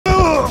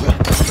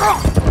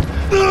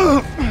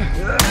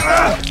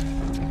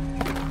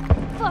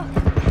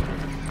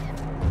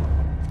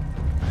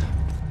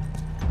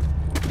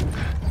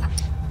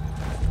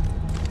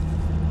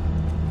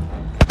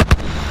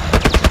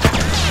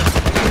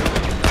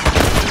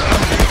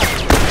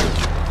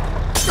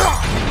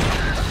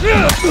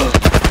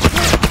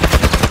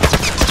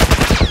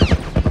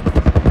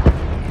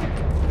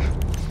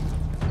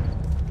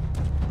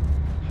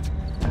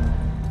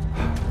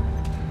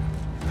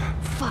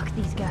Fuck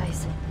these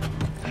guys.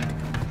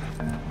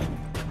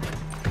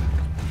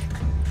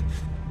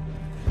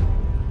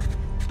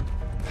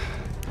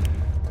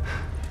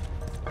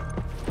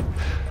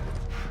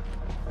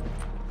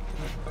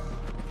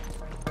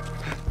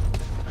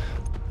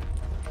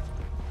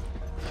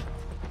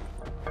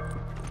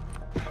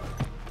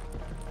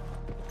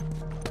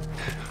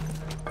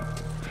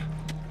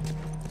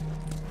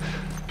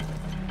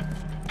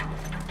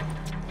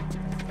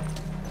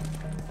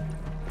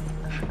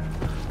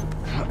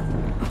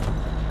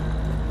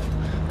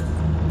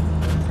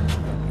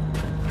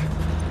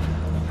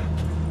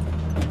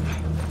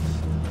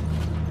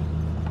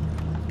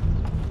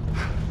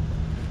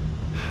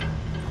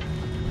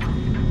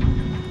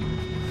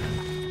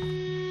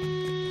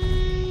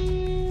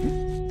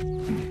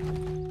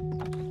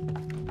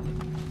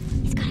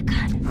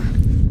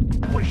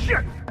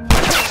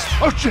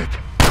 Oh shit!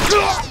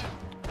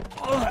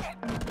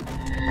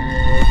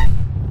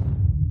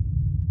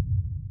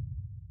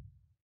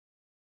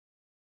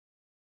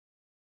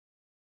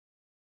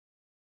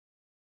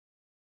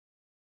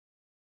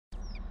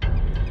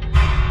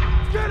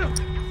 Get him!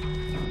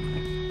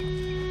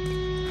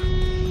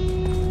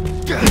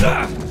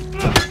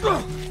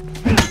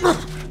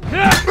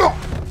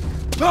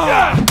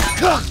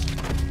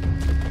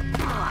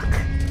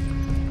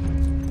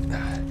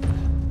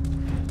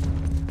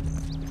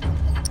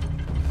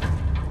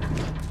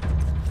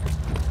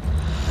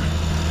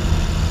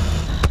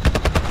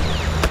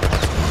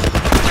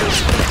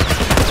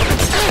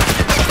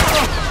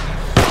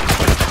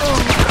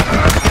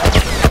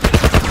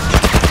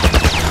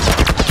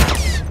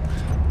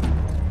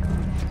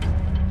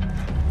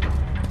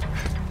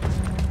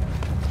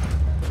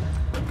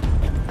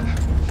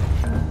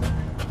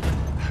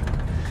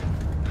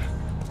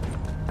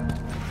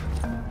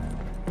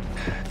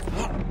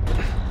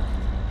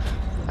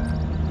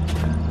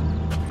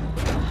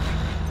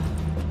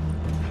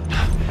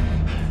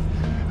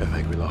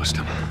 Lost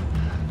him.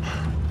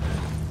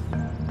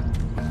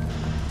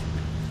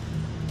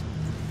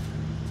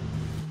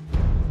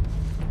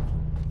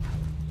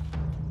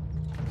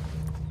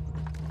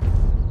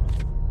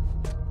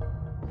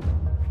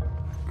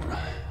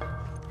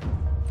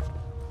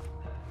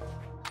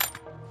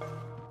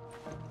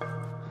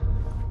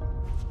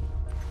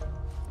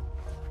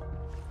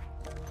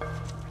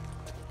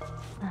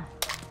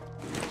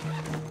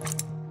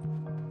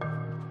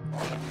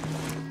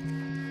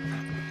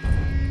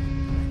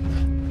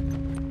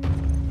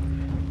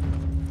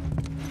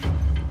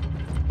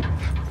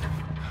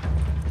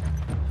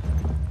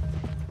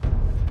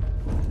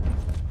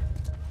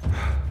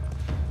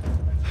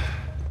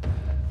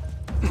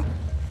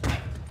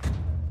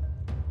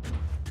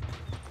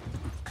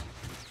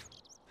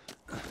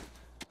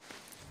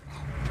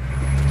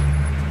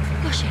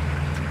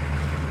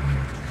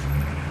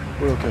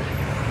 We're okay.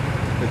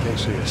 They can't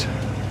see us.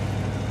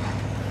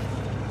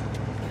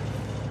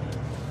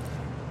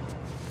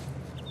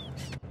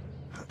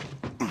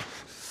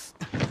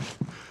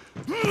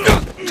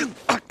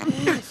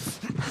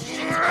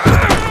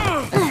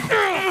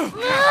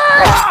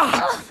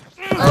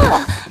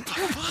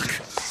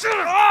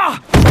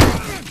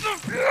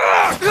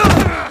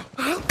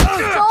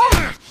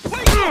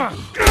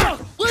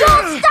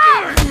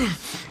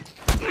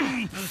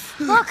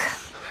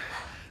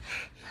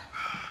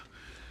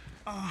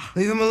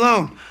 Leave him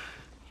alone.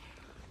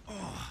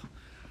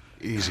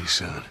 Easy,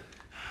 son.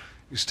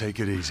 Just take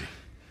it easy.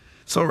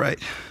 It's all right.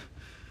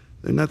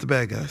 They're not the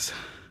bad guys.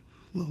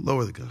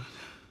 Lower the gun.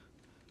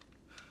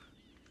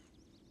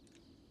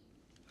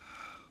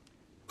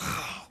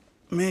 Oh,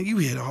 man, you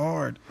hit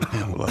hard.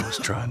 Yeah, well, I was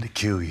trying to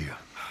kill you.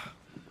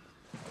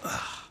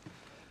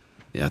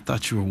 Yeah, I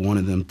thought you were one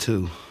of them,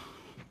 too.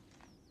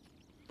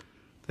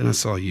 Then I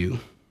saw you.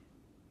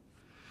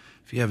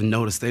 If you haven't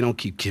noticed, they don't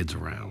keep kids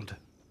around.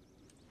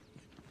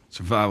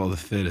 Survival of the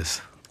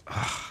fittest.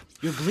 Ugh.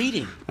 You're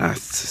bleeding.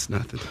 It's just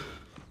nothing.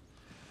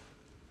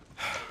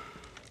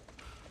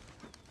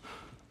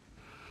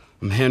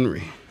 I'm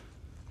Henry.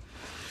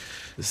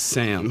 This is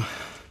Sam.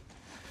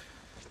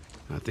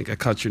 I think I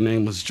caught your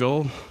name was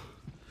Joel.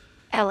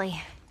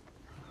 Ellie.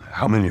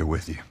 How many are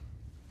with you?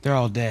 They're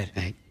all dead.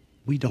 Hey,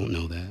 we don't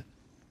know that.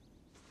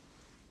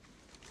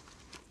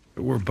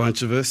 There were a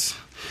bunch of us.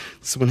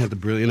 Someone had the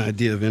brilliant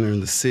idea of entering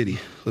the city,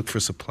 look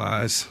for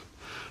supplies.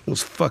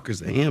 Those fuckers,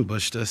 they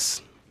ambushed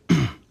us,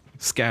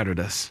 scattered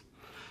us.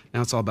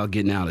 Now it's all about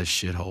getting out of this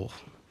shithole.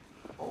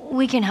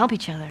 We can help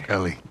each other.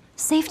 Ellie.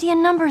 Safety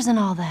in numbers and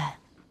all that.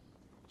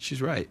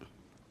 She's right.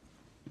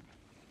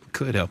 We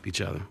could help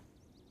each other.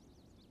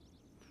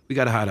 We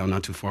got a hideout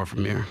not too far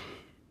from here.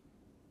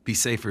 Be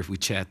safer if we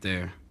chat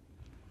there.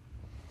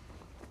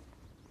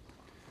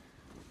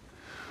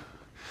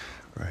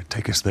 All right,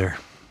 take us there.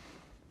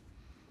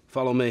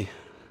 Follow me.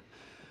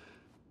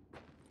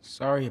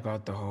 Sorry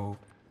about the whole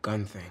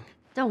gun thing.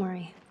 Don't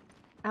worry.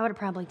 I would have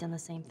probably done the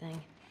same thing.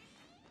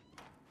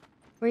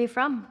 Where are you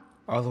from?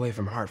 All the way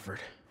from Hartford.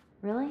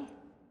 Really?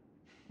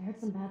 I heard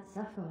some bad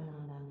stuff going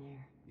on down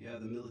there. Yeah,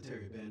 the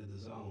military abandoned the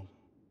zone.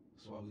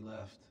 That's why we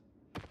left.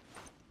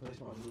 Place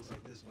probably looks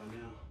like this by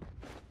now.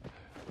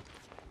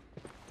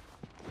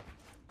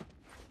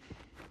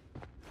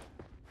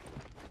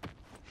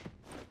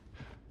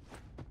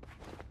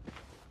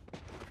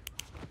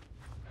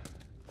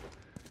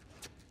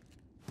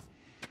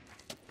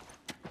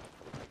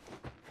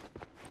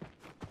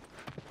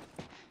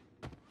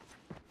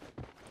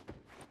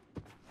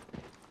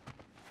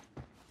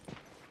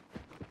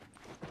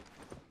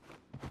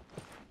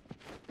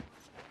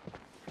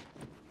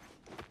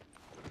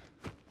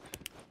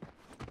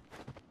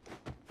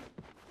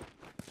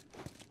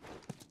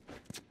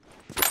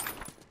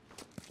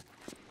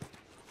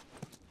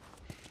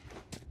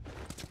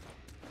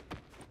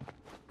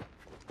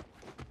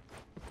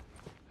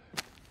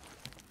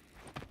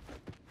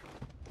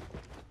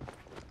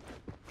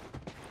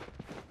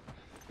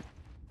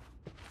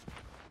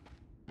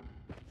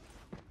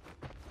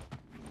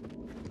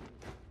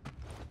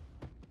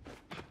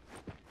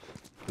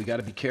 We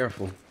gotta be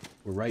careful.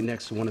 We're right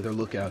next to one of their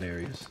lookout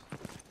areas.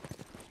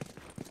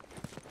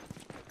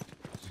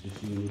 It's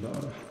just you and your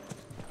daughter.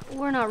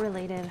 We're not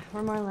related.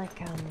 We're more like,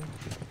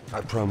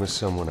 I promised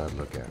someone I'd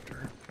look after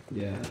her.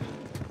 Yeah,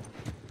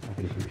 I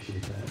can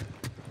appreciate that.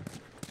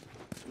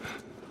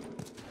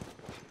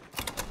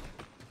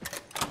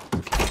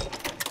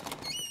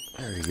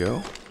 There you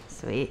go.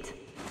 Sweet.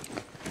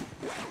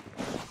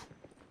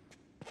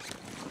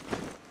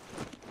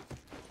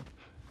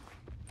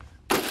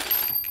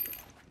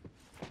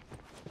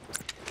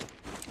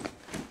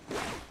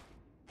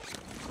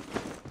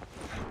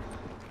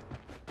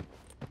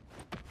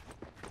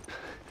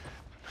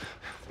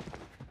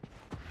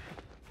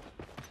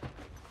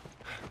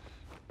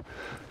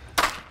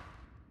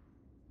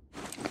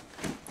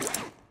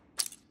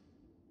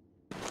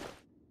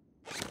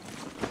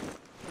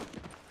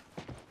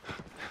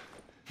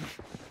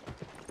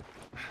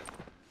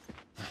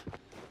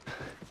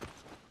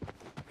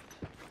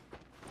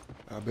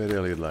 I bet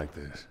Ellie'd like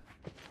this.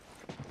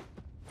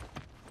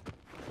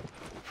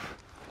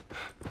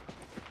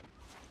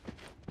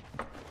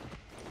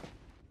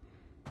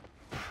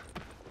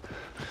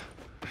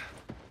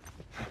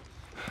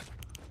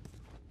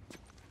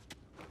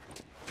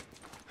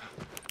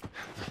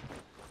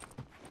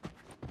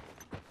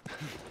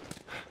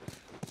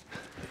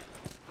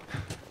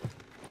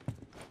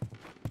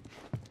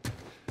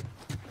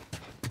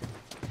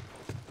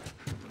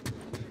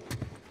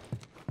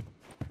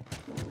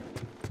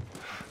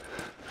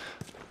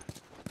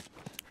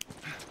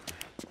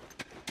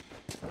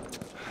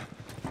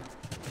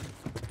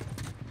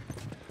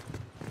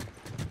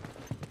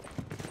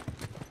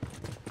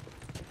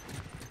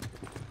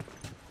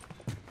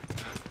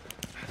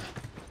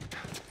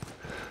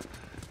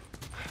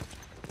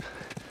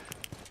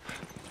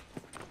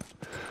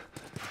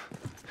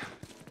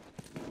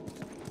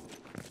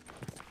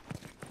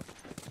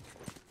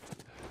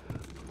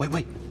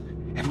 Wait.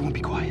 Everyone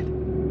be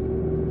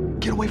quiet.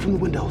 Get away from the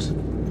windows.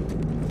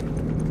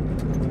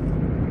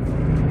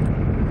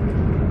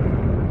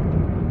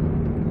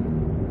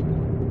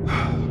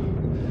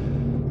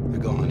 They're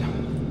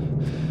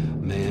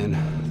gone.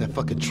 Man, that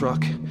fucking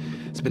truck,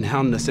 it's been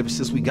hounding us ever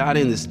since we got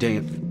in this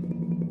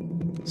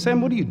damn...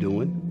 Sam, what are you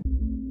doing?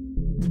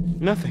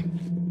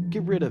 Nothing.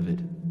 Get rid of it.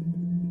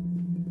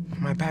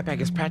 My backpack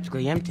is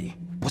practically empty.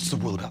 What's the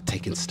rule about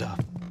taking stuff?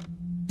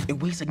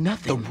 It weighs like The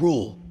nothing.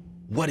 rule.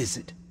 What is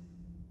it?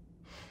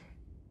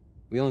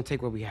 We only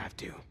take what we have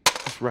to.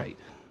 That's right.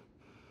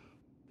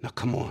 Now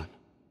come on.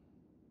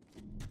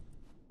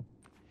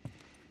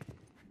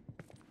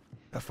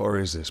 How far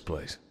is this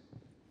place?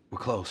 We're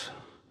close.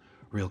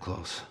 Real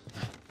close.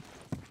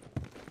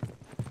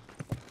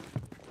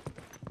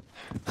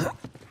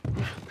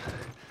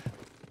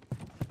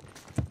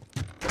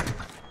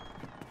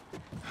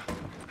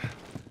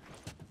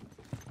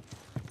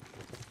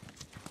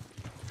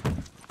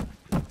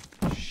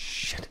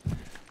 Shit.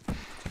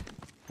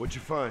 What'd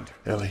you find?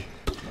 Ellie,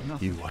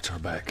 you watch our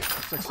back.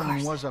 Looks like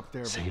someone was up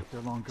there, Sam, but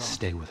they're long gone.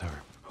 stay with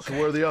her. So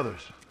where are the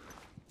others?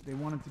 They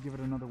wanted to give it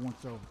another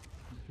once over.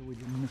 I'm sure we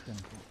didn't miss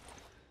anything.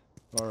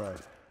 All right.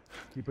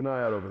 Keep an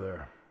eye out over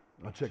there.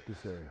 I'll check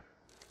this area.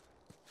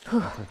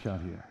 I'll check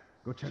out here.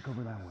 Go check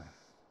over that way.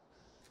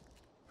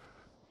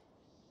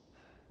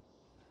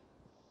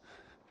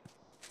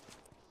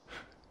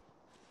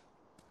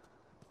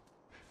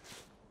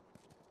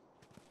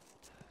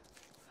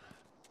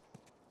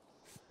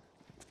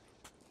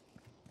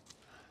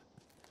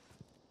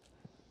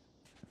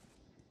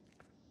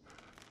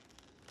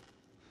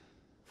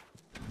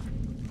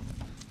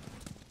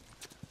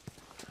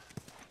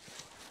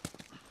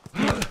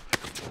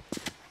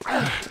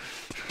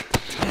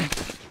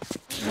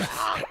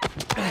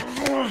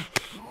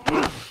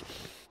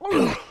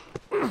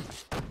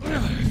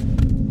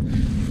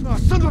 Oh,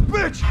 son of a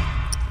bitch!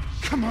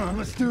 Come on,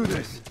 let's do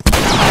this.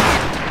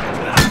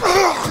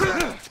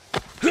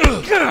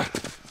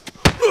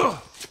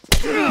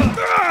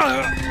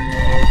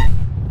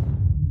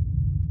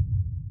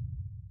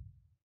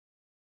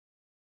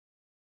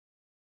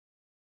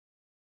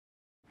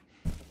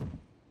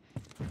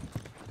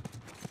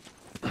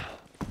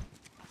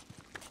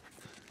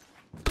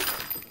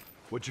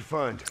 What'd you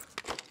find?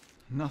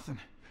 Nothing.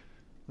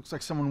 Looks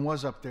like someone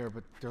was up there,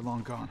 but they're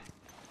long gone.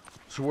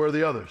 So where are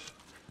the others?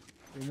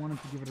 They wanted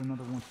to give it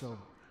another once over.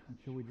 I'm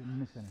sure we didn't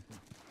miss anything.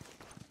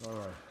 All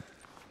right.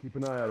 Keep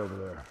an eye out over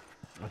there.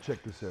 I'll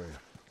check this area.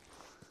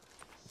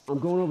 I'm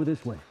going over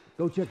this way.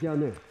 Go check down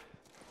there.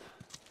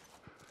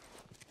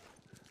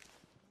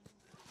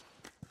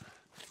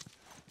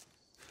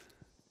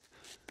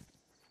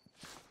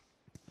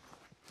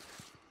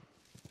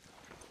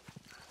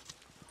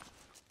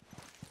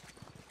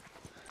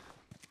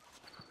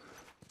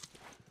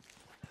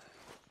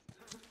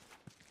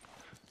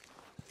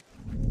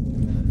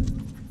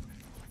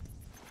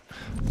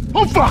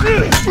 Oh, fuck!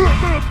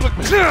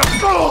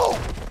 Oh,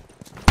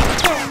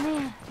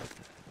 Man.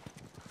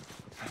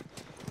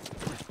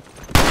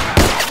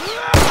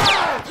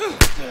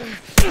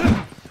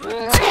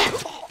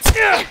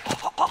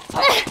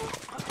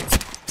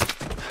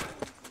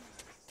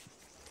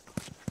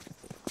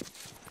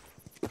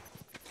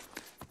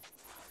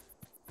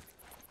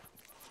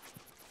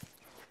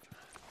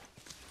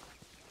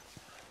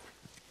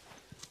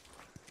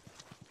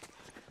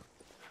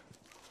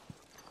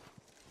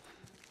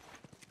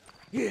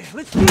 Yeah,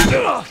 let's do it!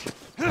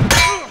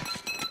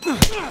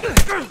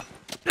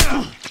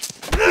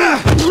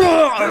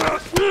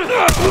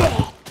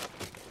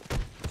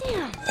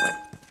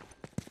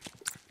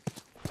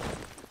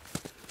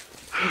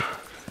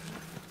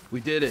 We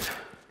did it.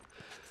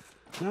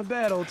 Not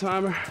bad, old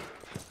timer.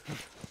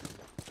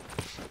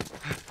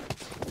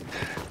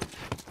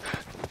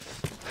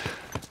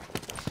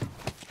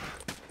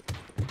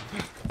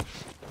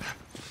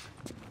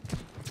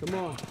 Come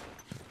on,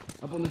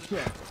 up on the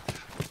shelf.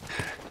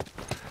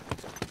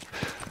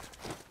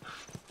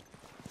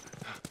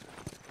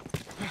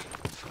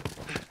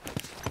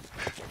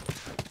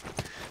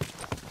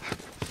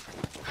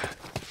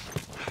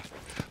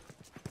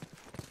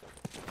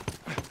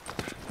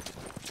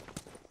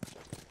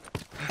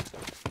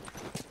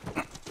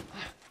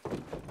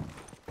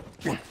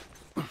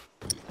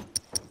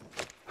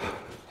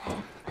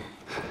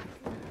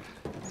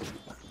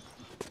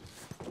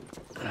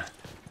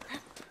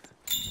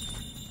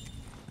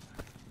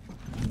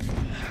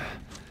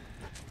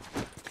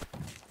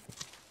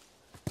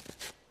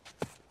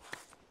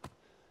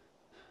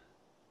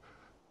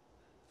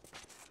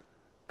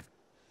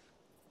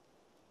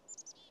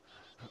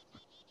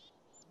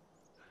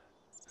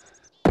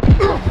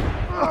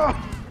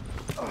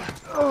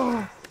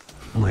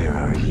 Where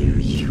are you,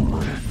 you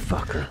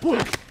motherfucker?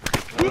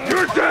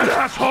 you're dead,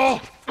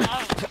 asshole!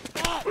 I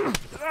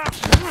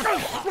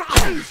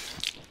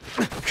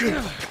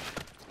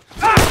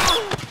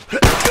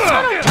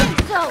don't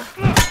think so.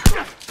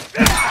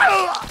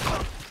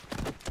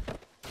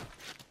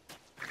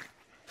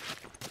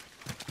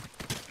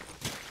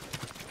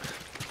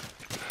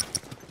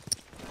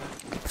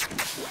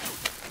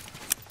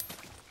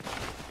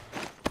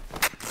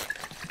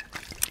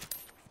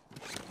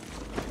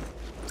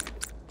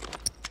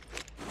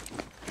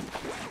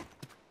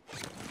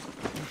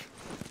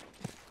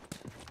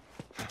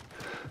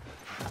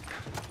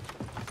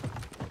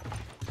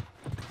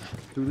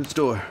 Through this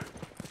door.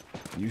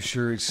 You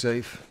sure it's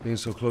safe, being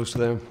so close to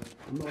them?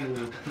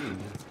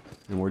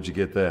 And where'd you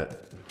get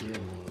that?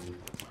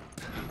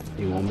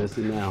 You won't miss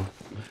it now.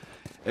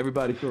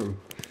 Everybody through.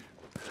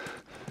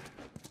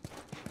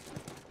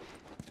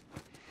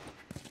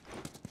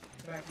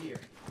 Back here.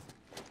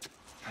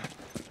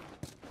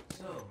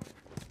 So,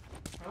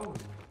 how old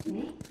are you?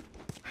 Me?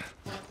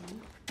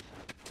 14.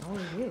 How old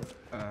are you?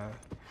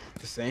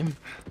 The same?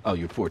 Oh,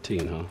 you're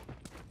 14, huh?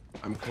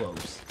 I'm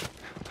close.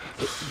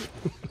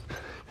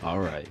 All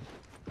right.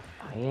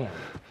 I am.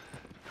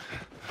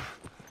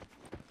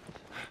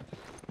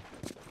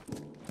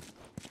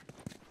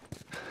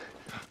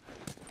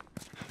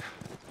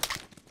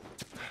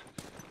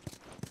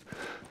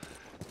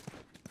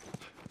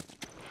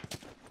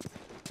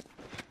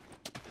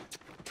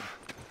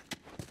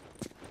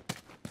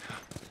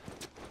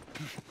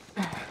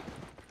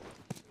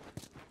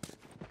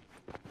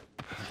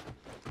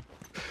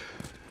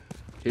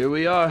 Here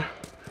we are.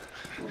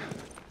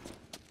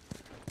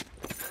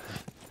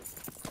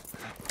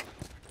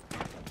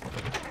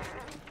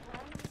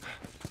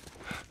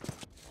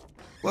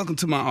 Welcome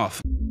to my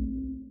office.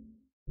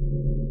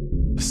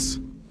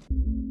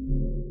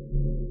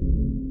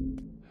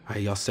 All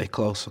right, y'all stay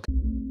close, okay?